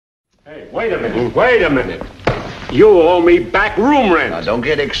Hey, wait a minute. Wait a minute. You owe me back room rent. Now, don't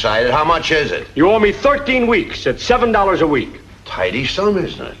get excited. How much is it? You owe me 13 weeks at $7 a week. Tidy sum,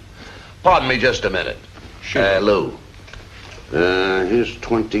 isn't it? Pardon me just a minute. Sure. Lou. Here's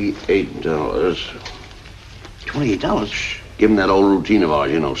 $28. $28? Give him that old routine of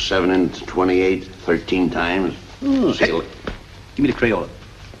ours, 7 into 28, 13 times. Oh, hey, give me the Crayola.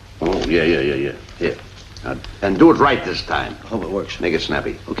 Oh, yeah. Here. And do it right this time. I hope it works. Make it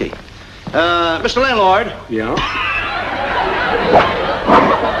snappy. Okay. Mr. Landlord. Yeah?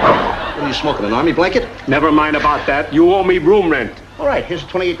 What are you smoking, an army blanket? Never mind about that. You owe me room rent. All right, here's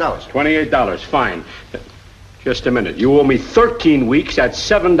 $28. $28, fine. Just a minute. You owe me 13 weeks at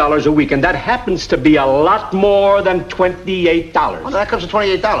 $7 a week, and that happens to be a lot more than $28. Well, that comes to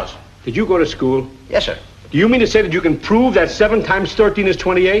 $28. Did you go to school? Yes, sir. Do you mean to say that you can prove that 7 times 13 is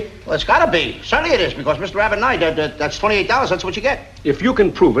 28? Well, it's got to be. Certainly it is, because Mr. Rabbit and I, that's $28. That's what you get. If you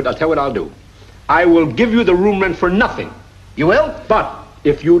can prove it, I'll tell you what I'll do. I will give you the room rent for nothing. You will? But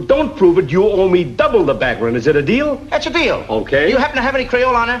if you don't prove it, you owe me double the back rent. Is it a deal? That's a deal. Okay. You happen to have any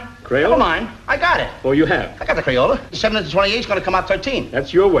Crayola on there? Crayola? Never mind. I got it. Oh, you have? I got the Crayola. 7 into 28 is going to come out 13.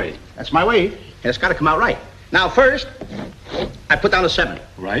 That's your way. That's my way. And it's got to come out right. Now, first, I put down a 7.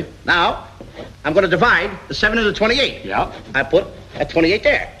 Right. Now, I'm going to divide the 7 into 28. Yeah. I put a 28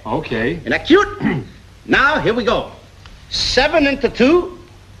 there. Okay. Isn't that cute? Now, here we go. 7 into 2.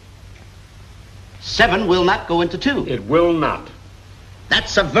 7 will not go into 2. It will not.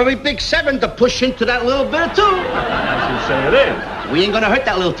 That's a very big 7 to push into that little bit of 2. As you say it is. We ain't going to hurt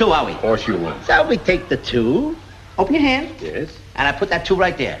that little 2, are we? Of course you won't. So we take the 2. Open your hand. Yes. And I put that 2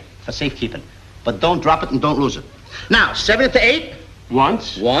 right there for safekeeping. But don't drop it and don't lose it. Now, 7 into 8.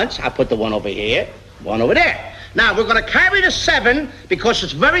 Once. I put the 1 over here, 1 over there. Now, we're going to carry the 7 because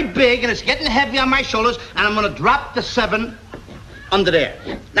it's very big and it's getting heavy on my shoulders, and I'm going to drop the 7 under there.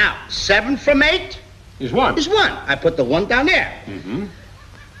 Now, 7 from 8 is 1. Is 1. I put the 1 down there. Mm-hmm.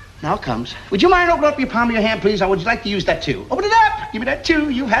 Now it comes. Would you mind opening up your palm of your hand, please? Or would you like to use that 2? Open it up. Give me that 2.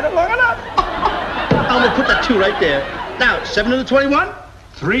 You've had it long enough. I'm going to put that 2 right there. Now, 7 into 21?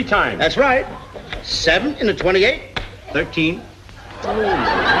 3 times. That's right. 7 into 28, 13. Good enough?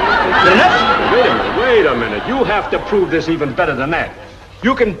 Wait a minute. You have to prove this even better than that.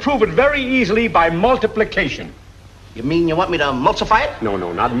 You can prove it very easily by multiplication. You mean you want me to multiply it? No,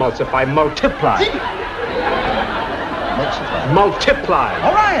 not multiply. Multiply. Multiply. Multiply.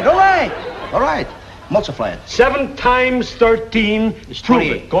 All right. Multiply it. 7 times 13 is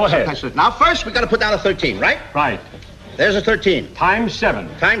 28. Go ahead. Now, first, we got to put down a 13, right? Right. There's a 13. Times 7.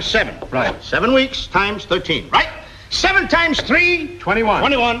 Times 7. Right. 7 weeks times 13, right? 7 times 3. 21.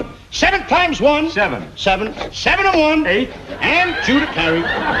 21. 7 times 1. 7. 7. 7 and 1. 8. And 2 to carry.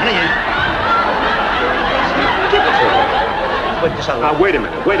 Wait a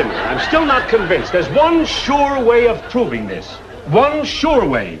minute. I'm still not convinced. There's one sure way of proving this. One sure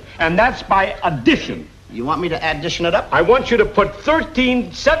way, and that's by addition. You want me to addition it up? I want you to put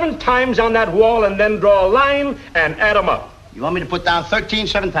 13 7 times on that wall and then draw a line and add them up. You want me to put down 13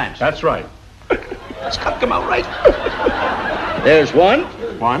 7 times? That's right. It's got to come out right. There's 1.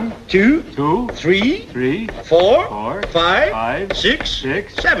 1, 2, 2, 3, 3, 4, 4, 5, 6,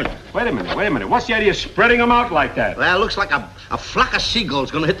 6, 7. Wait a minute. What's the idea of spreading them out like that? Well, it looks like a flock of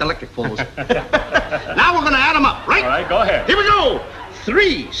seagulls going to hit the electric poles. Now we're going to add them up, right? All right, go ahead. Here we go.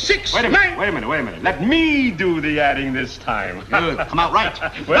 3, 6, 9. Wait a minute. Let me do the adding this time. Good. Come out right.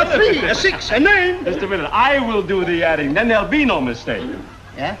 Well, 3, 6, and 9. Just a minute. I will do the adding. Then there'll be no mistake.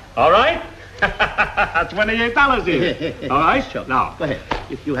 Yeah? All right? $28 here. All right? Sure. Now. Go ahead.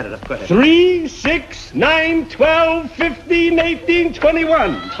 If you had it up, go ahead. 3, 6, 9, 12, 15, 18,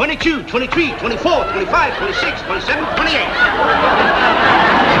 21. 22, 23, 24, 25, 26, 27, 28.